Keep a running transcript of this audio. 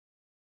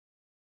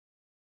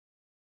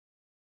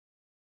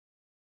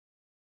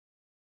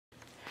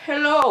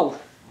Hello!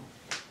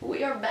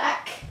 We are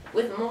back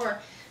with more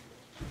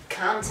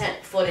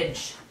content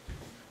footage.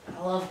 I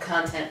love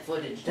content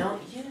footage,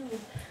 don't you?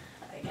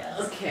 I guess.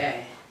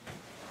 Okay.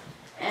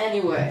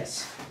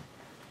 Anyways.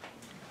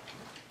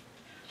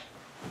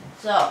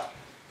 So,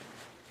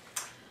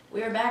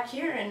 we are back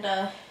here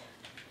and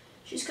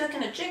she's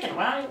cooking a chicken.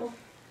 Why don't you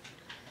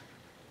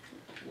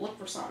look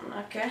for something,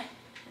 okay?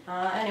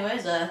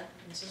 Anyways,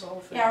 This is all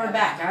food. yeah, we're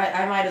back.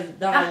 I might have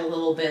done a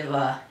little bit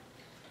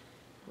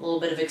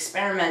of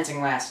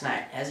experimenting last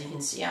night. As you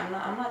can see, I'm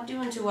not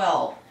doing too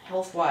well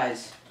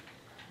health-wise,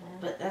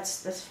 but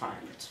that's fine.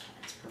 It's fine.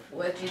 It's perfect.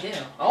 What'd you do?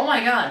 Oh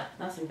my god!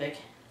 Nothing big.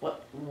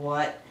 What?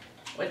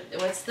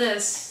 What's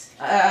this?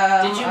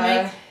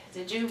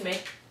 Did you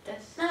make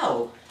this?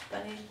 No.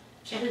 Bunny?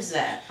 What is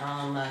that?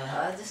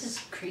 This is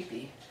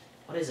creepy.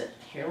 What is it?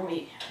 Here, I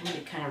need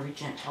to kind of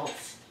regen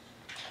health.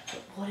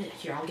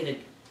 Here, I'll get an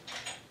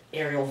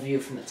aerial view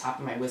from the top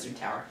of my wizard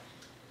tower.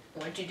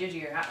 What'd you do to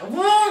your house?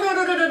 Whoa!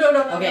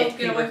 No! Okay,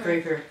 Get away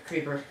creeper.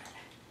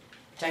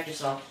 Protect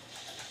yourself.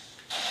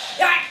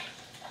 Ah!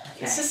 Okay.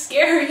 This is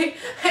scary.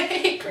 I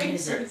hate What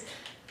is creepers. it?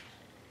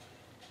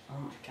 Oh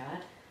my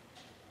god.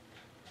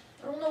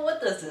 I don't know what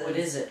this is. What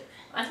is it?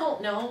 I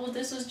don't know.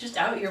 This was just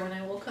out here when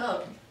I woke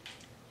up.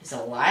 Is it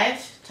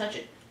alive? Touch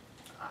it.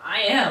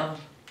 I am.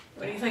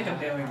 What do you think I'm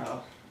doing?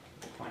 Oh,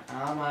 good point.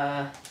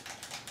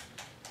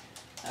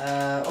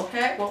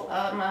 Okay, well,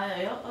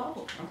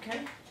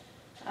 okay.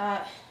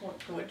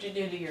 What'd you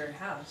do to your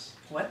house?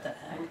 What the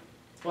heck?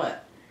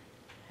 What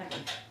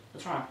happened?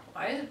 What's wrong?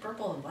 Why is it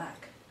purple and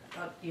black? I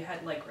thought you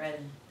had like red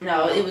and...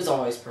 No, it was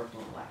always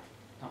purple and black.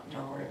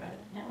 Don't worry about it.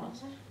 Yeah, it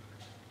wasn't.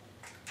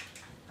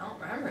 I don't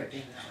remember it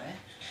being that way.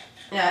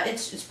 Yeah,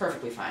 it's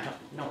perfectly fine.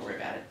 Don't worry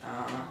about it.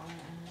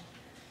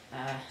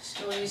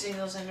 Still using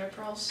those ender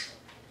pearls?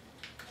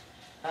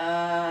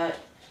 Not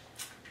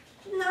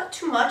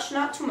too much.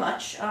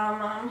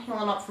 I'm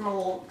healing up from a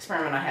little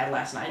experiment I had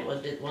last night.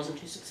 It wasn't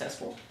too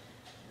successful.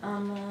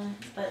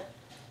 But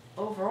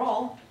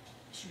overall,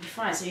 it should be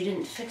fine. So you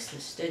didn't fix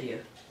this, did you?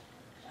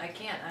 I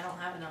can't. I don't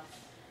have enough.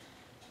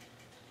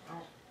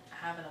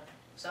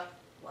 Stuff.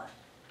 What?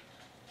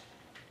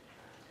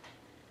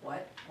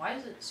 What? Why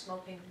is it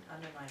smoking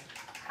under my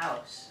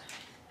house?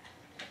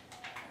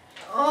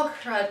 Oh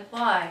crud!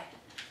 Why?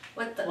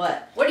 What the?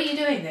 What? What are you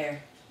doing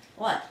there?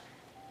 What?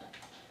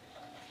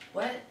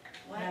 What?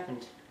 What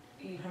happened?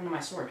 What happened to my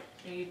sword?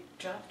 You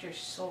dropped your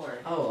sword.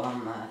 Oh,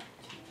 can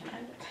I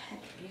have it back?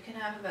 You can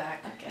have it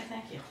back. Okay,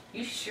 thank you.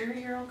 You sure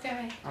you're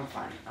okay? I'm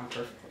fine. I'm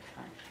perfectly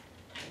fine.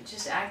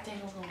 Just acting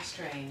a little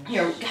strange.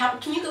 Here,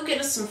 can you go get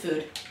us some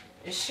food?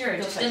 Sure,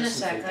 Go just fetch in a us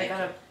some sec. food, I thank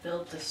gotta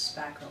build this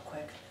back real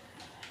quick.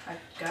 I've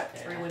got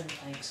 3 Yeah. wooden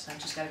planks. I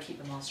just gotta keep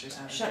the monsters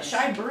out of Should this.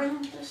 I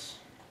burn this?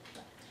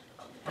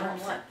 Burn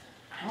what?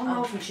 I don't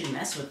know if we should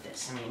mess with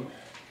this. I mean,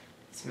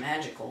 it's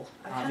magical,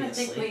 I kinda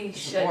obviously. think we It's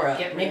an should aura.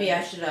 get rid Maybe of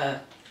I it. should,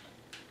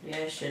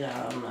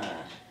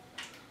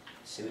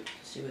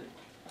 see what,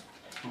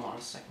 come on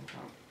a second,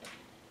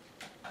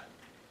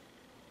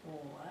 What?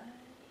 What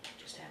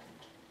just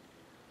happened?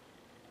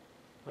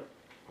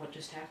 What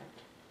just happened?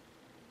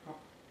 Oh,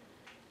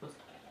 what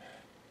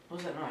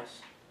was that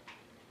noise?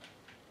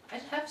 I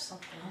have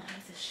something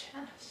underneath the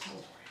chest.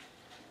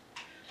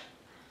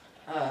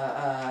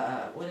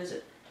 What is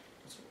it?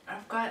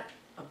 I've got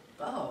a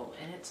bow,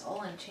 and it's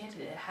all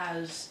enchanted. It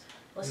has...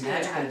 Let's see what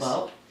it Magical has.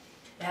 bow?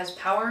 It has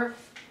power...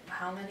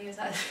 How many is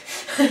that?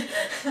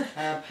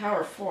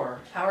 Power 4.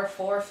 Power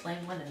 4,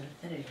 Flame 1, and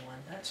Infinity 1.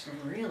 That's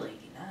really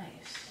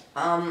nice.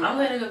 I'm I'm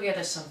gonna go get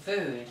us some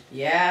food.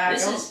 Yeah,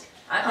 This go is...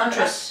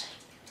 Huntress.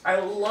 I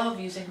love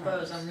using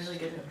bows. I'm really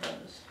good at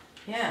bows.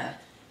 Yeah,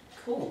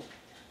 cool.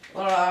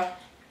 Well,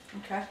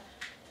 okay.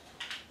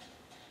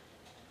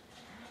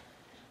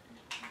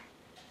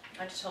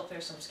 I just hope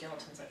there's some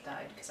skeletons that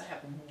died, because I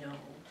have no...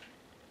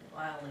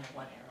 I only have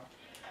 1 arrow.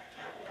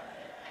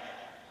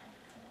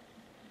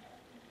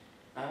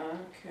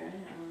 Okay,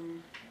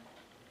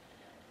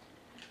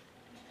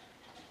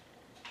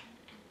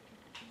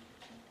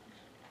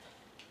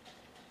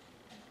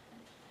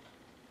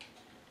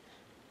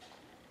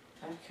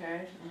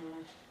 Okay,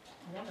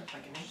 I wonder if I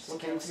can just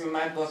looking through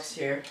my books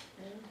here.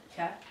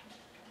 Okay.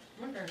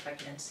 I wonder if I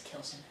can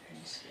insta-kill some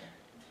fairies here.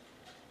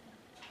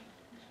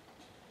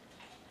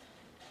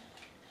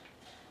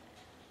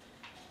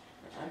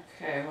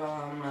 Okay,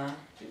 well,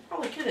 you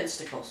probably could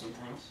insta-kill some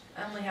things.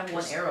 I only have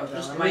 1 Just- arrow though.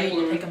 just Am I able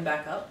to reading. pick them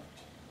back up?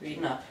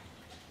 Reading up.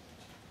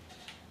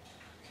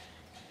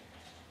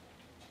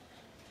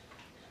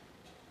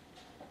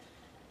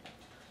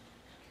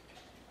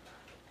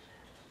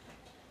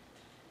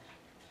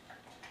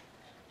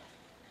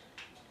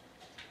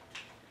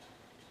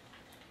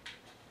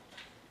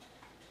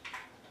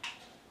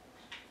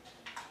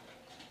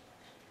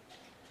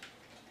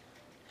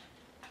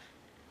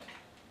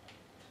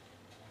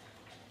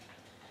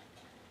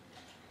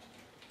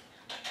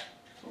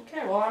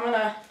 Okay, well, I'm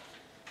gonna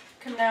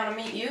come down and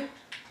meet you.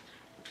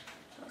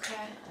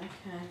 Okay.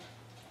 Okay.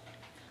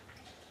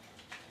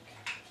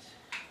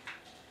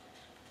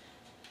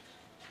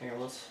 Here,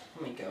 let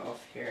me go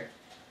off here.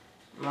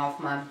 I'm off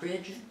my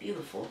bridge of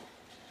beautiful.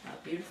 My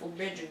beautiful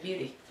bridge of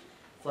beauty.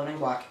 Floating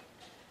block.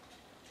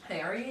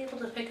 Hey, are you able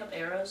to pick up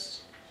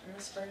arrows in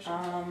this version?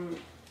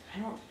 I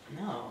don't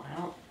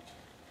know.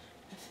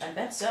 I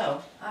bet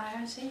so.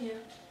 I see you.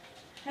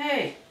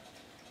 Hey!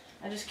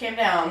 I just came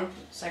down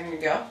a second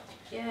ago.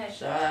 Yeah.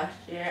 So,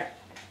 yeah.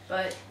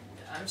 But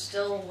I'm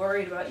still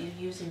worried about you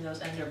using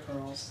those ender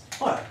pearls.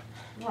 What?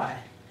 Why?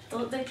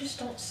 They just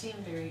don't seem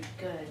very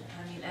good.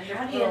 I mean, ender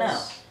How pearls. do you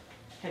know?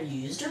 Have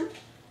you used them?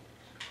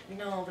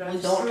 No, but Well,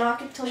 don't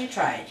knock it till you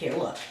try it. Here,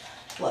 look.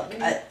 Look,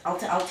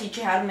 I'll teach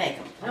you how to make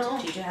them. I'll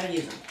No. teach you how to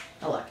use them.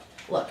 Now look.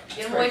 Look.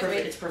 Get 'em away from me.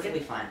 It's perfectly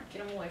fine.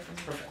 Get them away from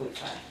me. It's perfectly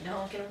fine.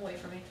 No, get them away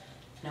from me.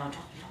 No, don't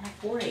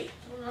have to worry.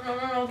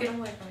 No, get them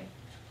away from me.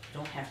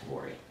 Don't have to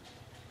worry.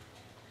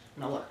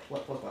 No,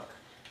 look.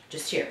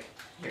 Just here.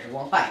 Here, it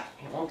won't bite.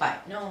 It won't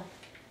bite. No.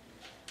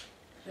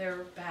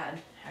 They're bad.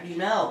 How do you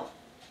know?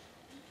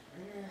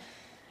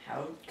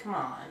 How? Come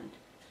on.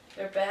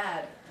 They're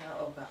bad.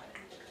 Oh, God.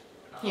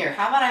 Here,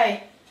 how about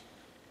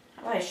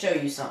I show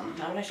you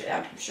something? I'm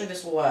sure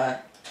this will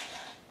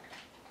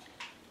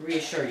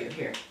reassure you.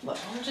 Here, look.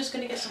 I'm just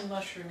gonna get some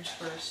mushrooms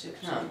for a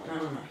soup. No.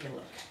 Here,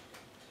 look.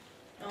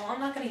 No, I'm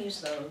not gonna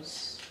use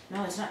those.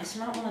 No, it's not. It's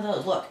not one of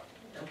those. Look.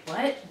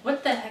 What?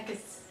 What the heck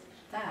is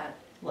that?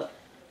 Look.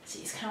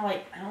 See, it's kind of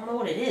like, I don't know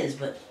what it is,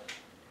 but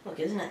look,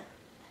 isn't it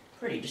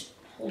pretty? Just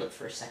hold it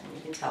for a second.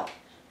 You can tell.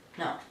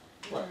 No.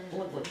 Look.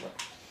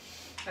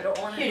 I don't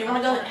want to. Here, do you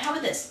want to go? How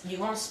about this? Do you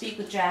want to speak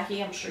with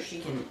Jackie? I'm sure she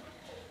can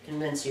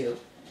convince you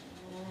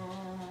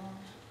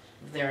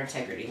of their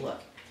integrity. Look.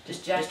 Does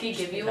Jackie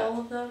give you all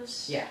of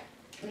those? Yeah.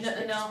 No,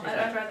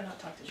 I'd rather not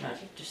talk to No,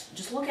 Jackie.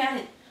 just look at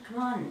it. Come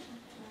on.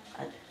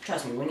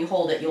 Trust me, when you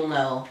hold it, you'll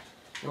know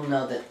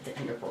that the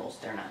ender pearls,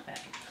 they're not bad.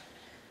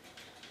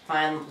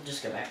 Fine, we'll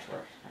just go back to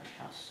our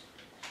house.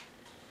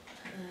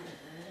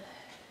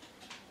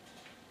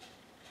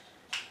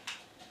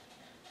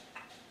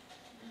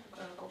 I'm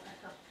gonna go back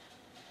up.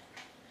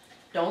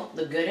 Don't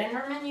the good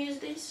Endermen use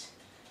these?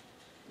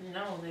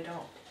 No, they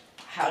don't.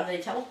 How do they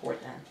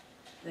teleport then?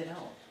 They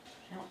don't.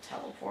 They don't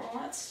teleport?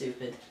 Well, that's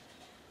stupid.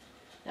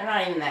 They're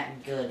not even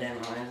that good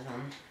anyways,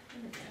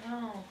 then.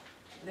 No,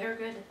 they're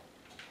good.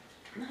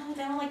 No,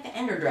 they don't like the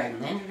Ender Dragon.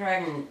 The Ender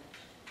Dragon...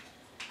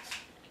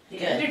 The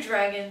Good. Ender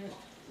Dragon,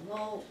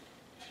 well,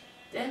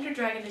 the Ender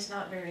Dragon is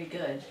not very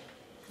good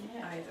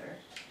Yeah. either.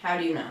 How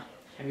do you know?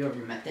 Have you ever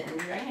met the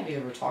Ender Dragon? Have you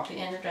ever talked to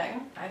the Ender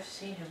Dragon? I've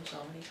seen him so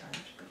many times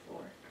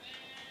before.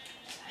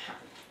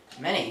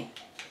 Many.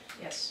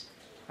 Yes,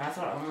 I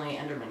thought only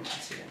Endermen could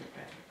see the Ender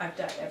Dragon. I've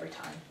died every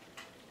time.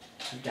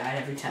 You died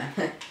every time.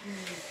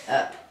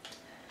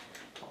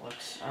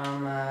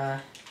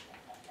 Bollocks.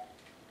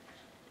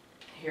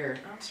 Here.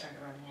 I'm starting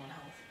to run low on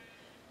health.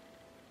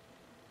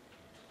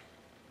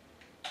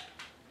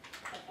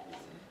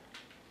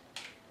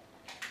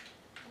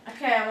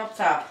 Okay, I'm up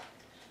top.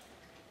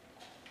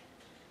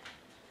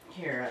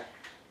 Here.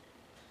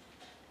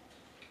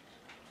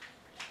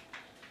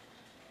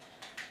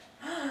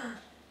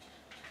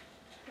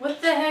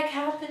 What the heck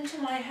happened to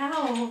my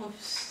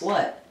house?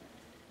 What?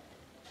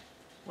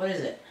 What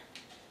is it?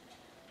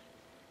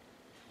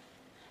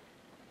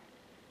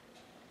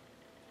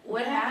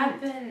 What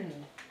happened?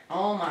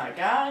 Oh my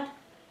god.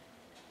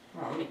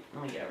 Well,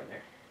 let me get over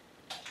there.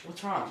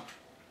 What's wrong?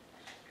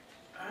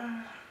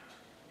 Oh.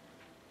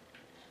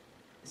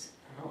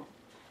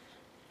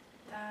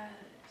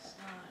 That's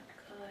not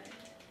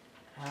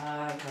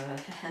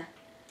good.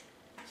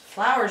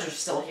 Flowers are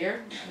still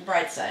here. The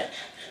bright side.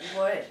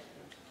 What?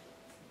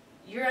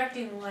 You're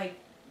acting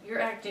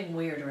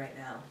weird right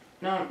now.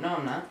 No, I'm not.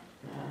 I'm not.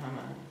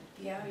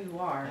 Yeah, you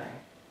are.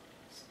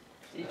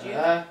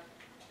 Uh,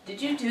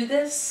 Did you do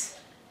this?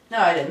 No,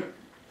 I didn't.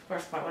 Of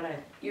course, why would I?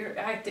 You're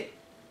acting.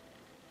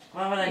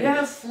 Why would I You do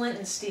have this? flint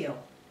and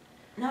steel.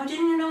 No,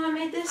 didn't you know I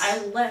made this?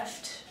 I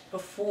left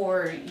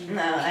before you.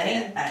 No,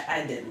 came.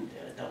 I didn't do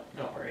it.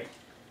 Don't worry.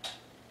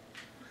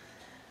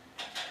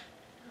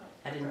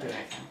 I didn't do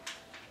anything.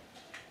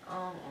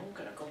 I'm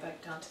gonna go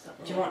back down to the.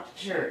 Do you want?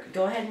 Sure.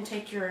 Go ahead and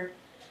take your.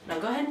 No,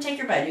 go ahead and take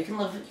your bed. You can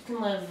live. You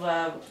can live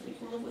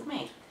with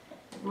me.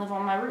 You can live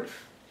on my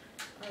roof.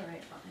 All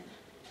right, fine.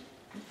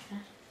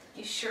 Okay.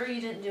 You sure you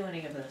didn't do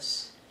any of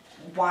this?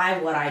 Why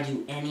would I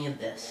do any of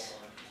this?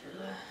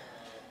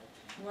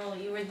 Well,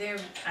 you were there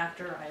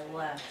after I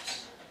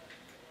left.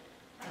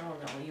 I don't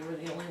know. You were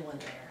the only one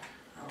there.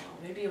 I don't know.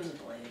 Maybe it was a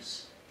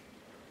blaze.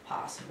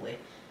 Possibly.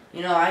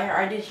 You know,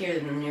 I did hear that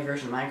in the new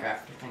version of Minecraft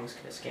things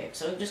could escape.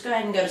 So just go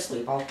ahead and go to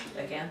sleep.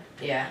 Again?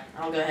 Yeah,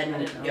 I'll go ahead I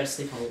and didn't know. go to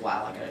sleep for a little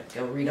while. I gotta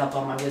go read up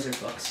on my wizard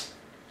books.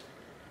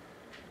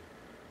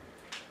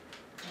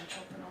 I'm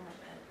jumping on my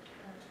bed.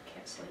 I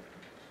can't sleep.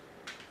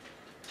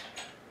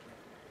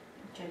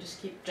 Okay,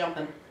 just keep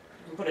jumping.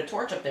 You can put a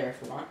torch up there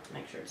if you want.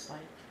 Make sure it's light.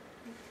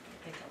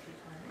 I think I'll be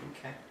fine.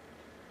 Okay.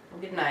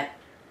 Well, good night.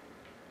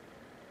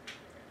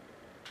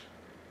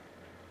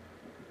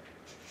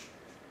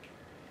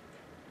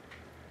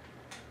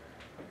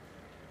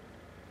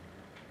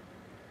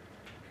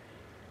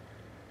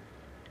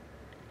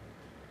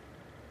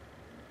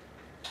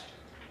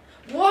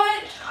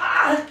 What?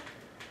 Ah!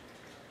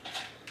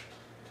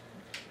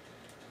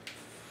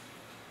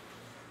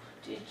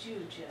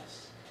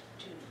 just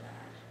do that.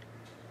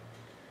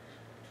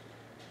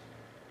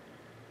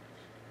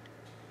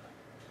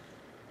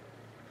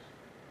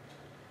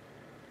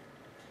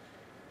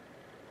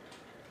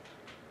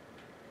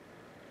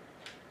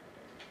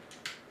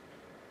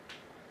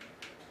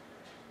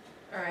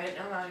 Alright,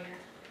 I'm out of here.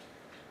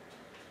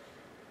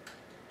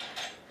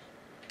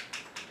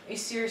 You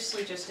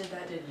seriously just did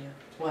that, didn't you?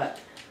 What?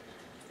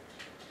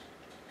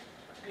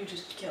 You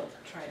just tried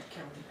to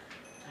kill me.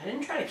 I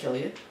didn't try to kill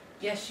you.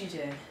 Yes, you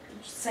did.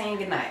 I'm just saying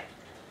goodnight.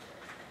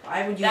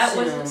 Why would you That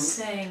assume? wasn't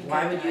saying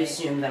Why would you goodnight.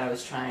 assume that I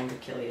was trying to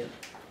kill you?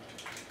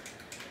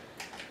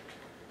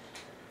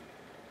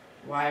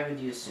 Why would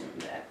you assume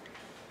that?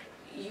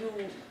 You...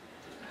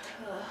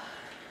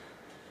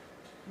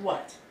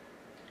 What?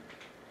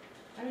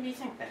 Why would you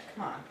think that?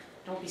 Come on.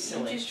 Don't be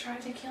silly. You just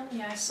tried to kill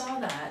me. I saw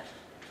that.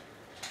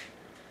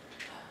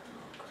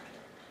 Oh, crap.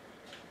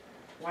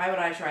 Why would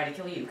I try to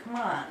kill you? Come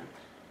on.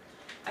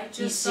 I Be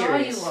just saw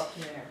you serious. up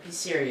there. Be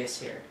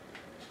serious here.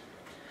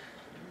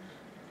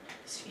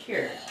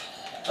 Here.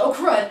 Oh,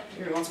 crud.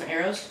 Here, you want some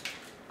arrows?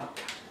 Oh,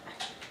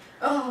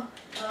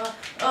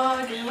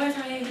 Oh, get away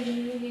from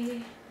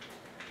me.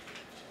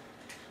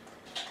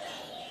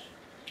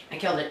 I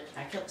killed it.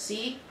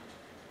 See?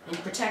 I'm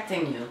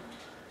protecting you.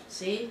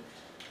 See?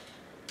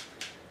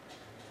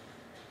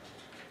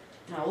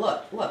 Now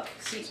look.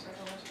 See?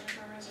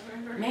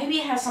 Maybe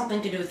it has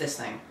something to do with this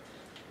thing.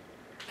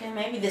 Okay,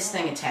 maybe this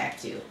thing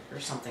attacked you or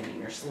something in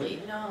your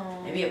sleep.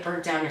 No. Maybe it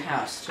burnt down your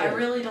house too. I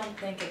really don't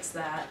think it's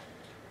that.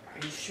 Are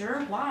you sure?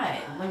 Why?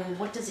 I mean,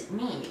 what does it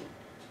mean?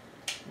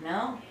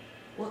 No?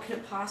 What could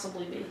it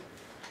possibly be?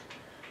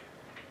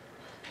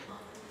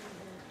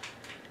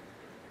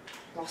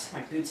 Lost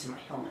my boots and my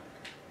helmet.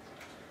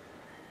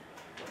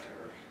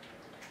 Whatever.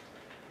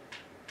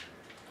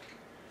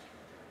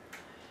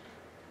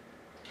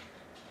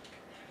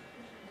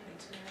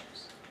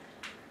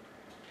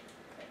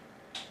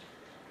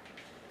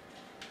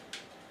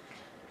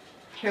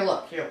 Here,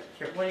 look. Here.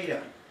 What are you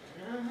doing?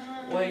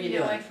 What are you Get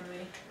doing? away from me.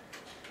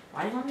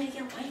 Why do you want me to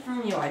get away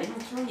from you? I didn't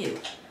kill you.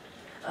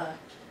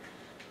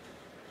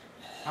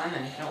 Fine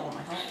then, if you don't want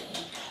my help,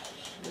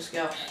 just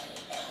go.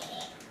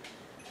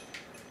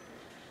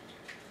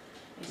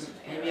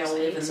 Maybe I'll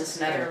live in this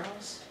nether.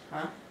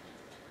 Huh?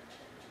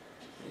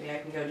 Maybe I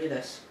can go do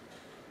this.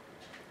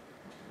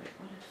 Wait,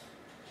 what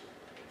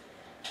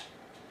is...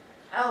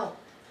 Oh.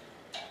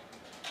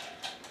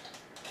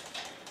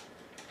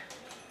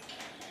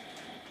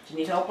 Do you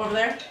need help over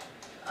there?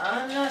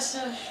 I'm not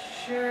so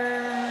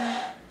sure.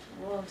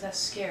 Well, that's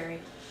scary.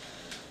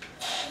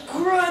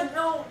 Crud!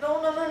 No!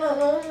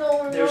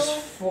 There's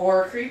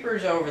 4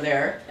 creepers over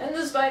there. And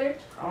the spider.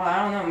 Oh, I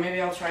don't know. Maybe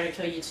I'll try to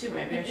kill you too.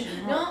 Maybe I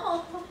shouldn't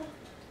help. No!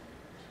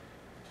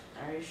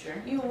 Are you sure?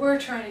 You were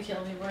trying to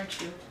kill me,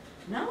 weren't you?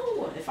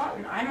 No. If I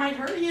might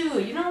hurt you.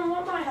 You don't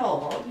want my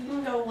help. You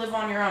can go live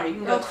on your own. You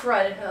can go. Oh,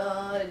 crud.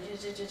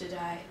 Just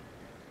die.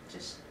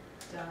 Just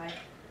die.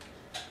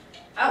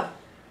 Ow!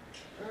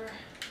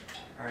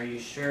 Are you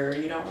sure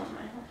you don't want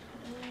my help?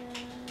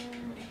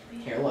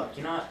 Maybe. Here, look.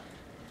 You know what?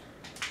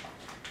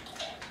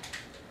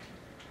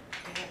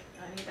 Okay,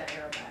 I need that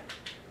arrow back.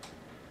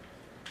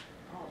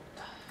 Oh,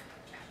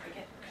 break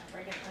it.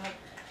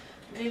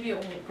 Maybe it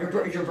won't.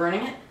 You're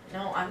burning it?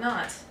 No, I'm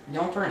not.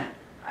 Don't burn it.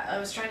 I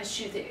was trying to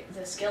shoot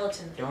the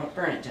skeleton. Don't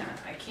burn it, Jenna.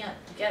 I can't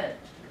get it.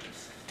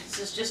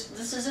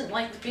 This isn't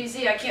like the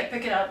PC. I can't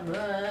pick it up.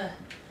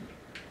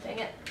 Dang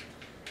it.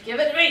 Give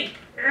it to me!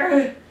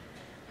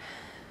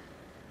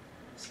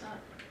 It's not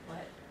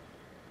wet.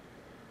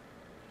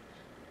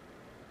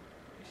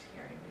 You're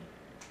scaring me.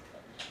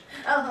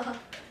 Oh,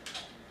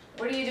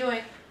 what are you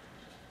doing?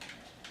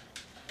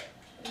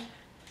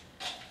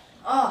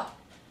 Oh.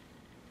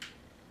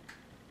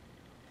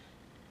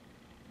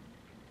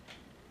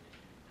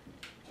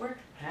 What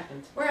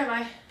happened? Where am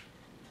I?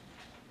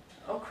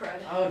 Oh, crud.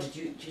 Oh, did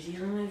you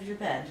remove your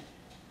bed?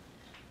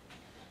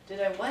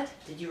 Did I what?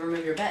 Did you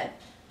remove your bed?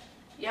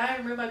 Yeah, I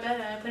removed my bed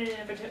and I put it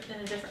in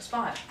a different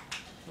spot.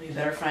 Well, you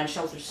better find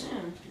shelter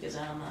soon, because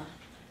I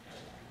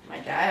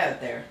might die out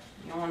there.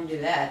 You don't want to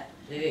do that,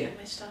 do I you? need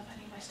my stuff. I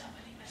need my stuff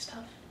right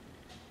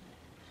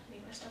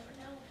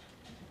now.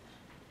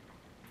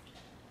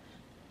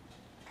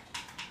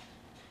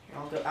 Here,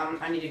 I'll go.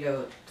 I need to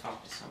go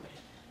talk to somebody.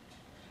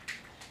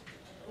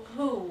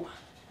 Who?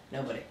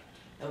 Nobody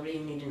you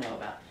need to know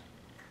about.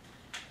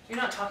 You're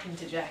not talking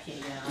to Jackie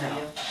again, are No.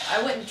 you?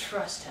 I wouldn't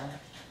trust him.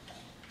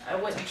 I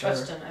wouldn't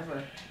trust him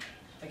ever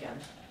again.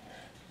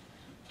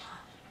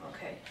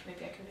 Okay,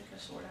 maybe I can make a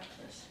sword out of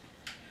this.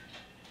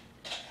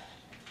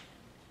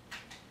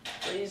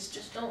 Please,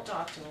 just don't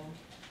talk to him.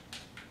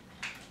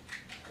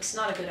 It's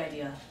not a good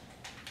idea.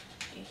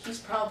 He's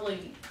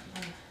probably...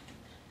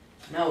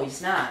 No,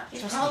 he's not. He's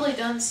Trust probably me.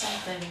 done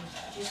something.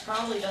 He's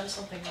probably done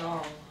something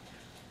wrong.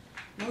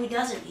 No, he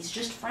doesn't. He's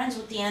just friends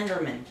with the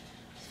Enderman.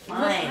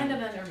 Fine. What kind of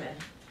Enderman?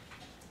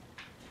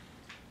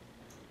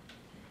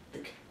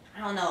 I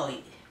don't know.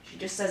 She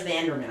just says the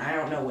Enderman. I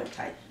don't know what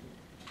type.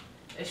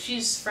 If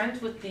she's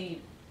friends with the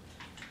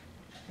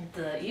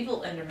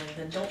evil Enderman,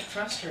 then don't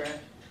trust her.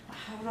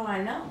 How do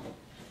I know?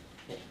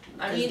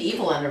 I I mean- mean,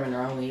 evil Endermen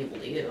are only evil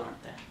to you,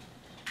 aren't they?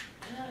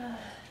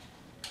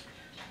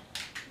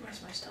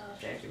 Where's my stuff?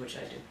 Jackie, which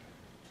I do.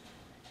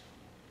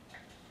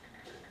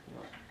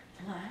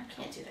 No, I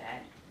can't do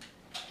that.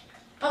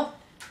 Oh!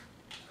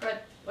 Fred,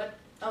 what?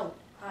 Oh,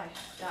 hi.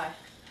 Die.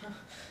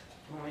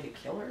 You want me to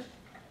kill her?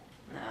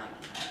 No,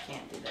 I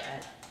can't do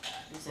that.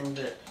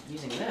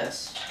 Using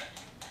this.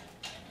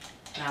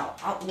 Now,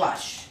 I'll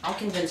watch. I'll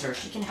convince her.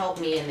 She can help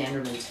me and the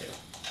Enderman too.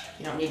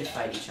 You don't need to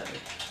fight each other.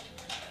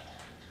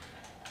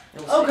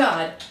 You'll Oh see.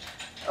 god.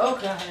 Oh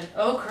god.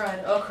 Oh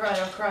crud. Oh crud.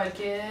 Oh crud.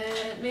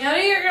 Get me out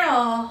of here,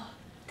 girl.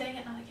 Dang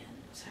it, not again.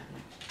 What's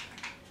happening?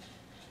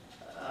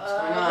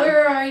 going on?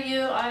 Where are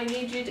you? I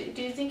need you to,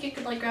 do you think you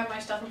could like grab my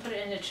stuff and put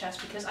it in the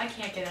chest because I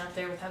can't get out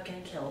there without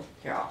getting killed.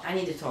 Here, I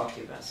need to talk to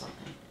you about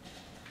something.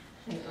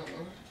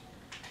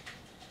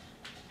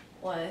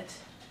 What?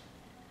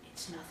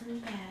 It's nothing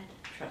bad.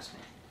 Trust me.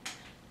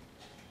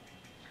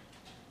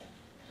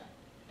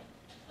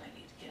 I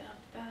need to get out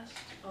fast.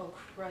 Oh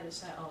crud,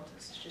 is that? Oh,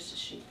 this is just a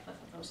sheep. I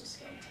thought that was a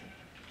skeleton.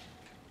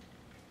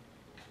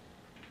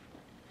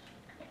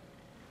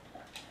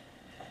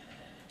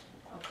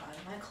 Oh god,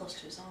 am I close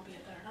to a zombie?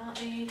 It better not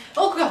be.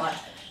 Oh god!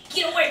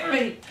 Get away from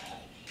me!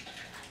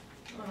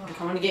 I'm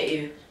coming to get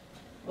you.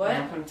 What?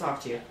 And I'm coming to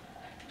talk to you.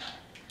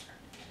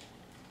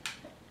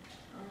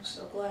 I'm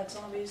so glad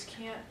zombies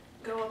can't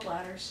go up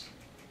ladders.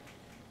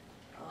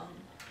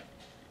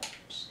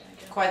 Just gonna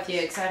get Quite the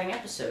exciting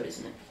episode,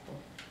 isn't it,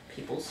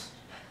 peoples?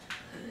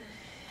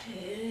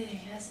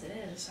 Yes, it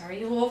is. Are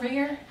you over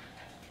here?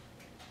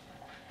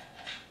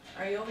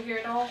 Are you over here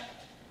at all?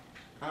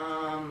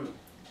 Because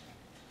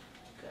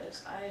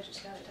I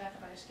just got attacked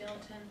by a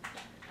skeleton,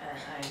 and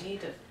I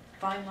need to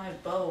find my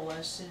bow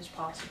as soon as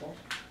possible.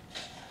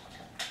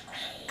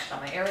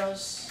 Got my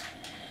arrows.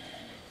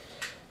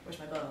 Where's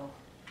my bow?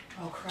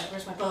 Oh crap,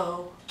 where's my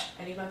bow?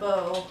 I need my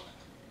bow.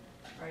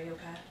 Are you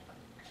okay?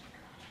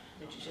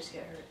 Did you just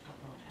get hurt? I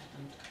don't know what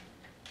happened.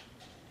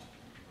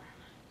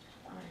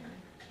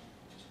 Iron.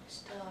 Where's my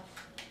stuff?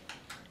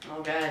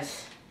 Oh,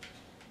 guys.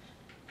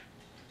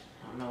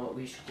 I don't know what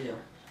we should do.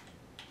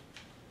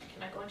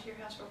 Can I go into your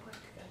house real quick? I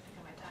think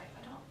I might die if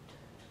I don't.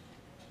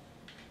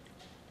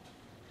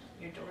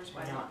 Your door's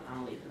wide You know what? open.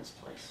 I'm leaving this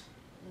place.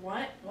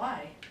 What?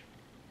 Why?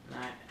 I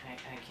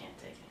can't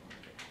take it.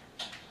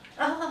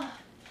 Ah!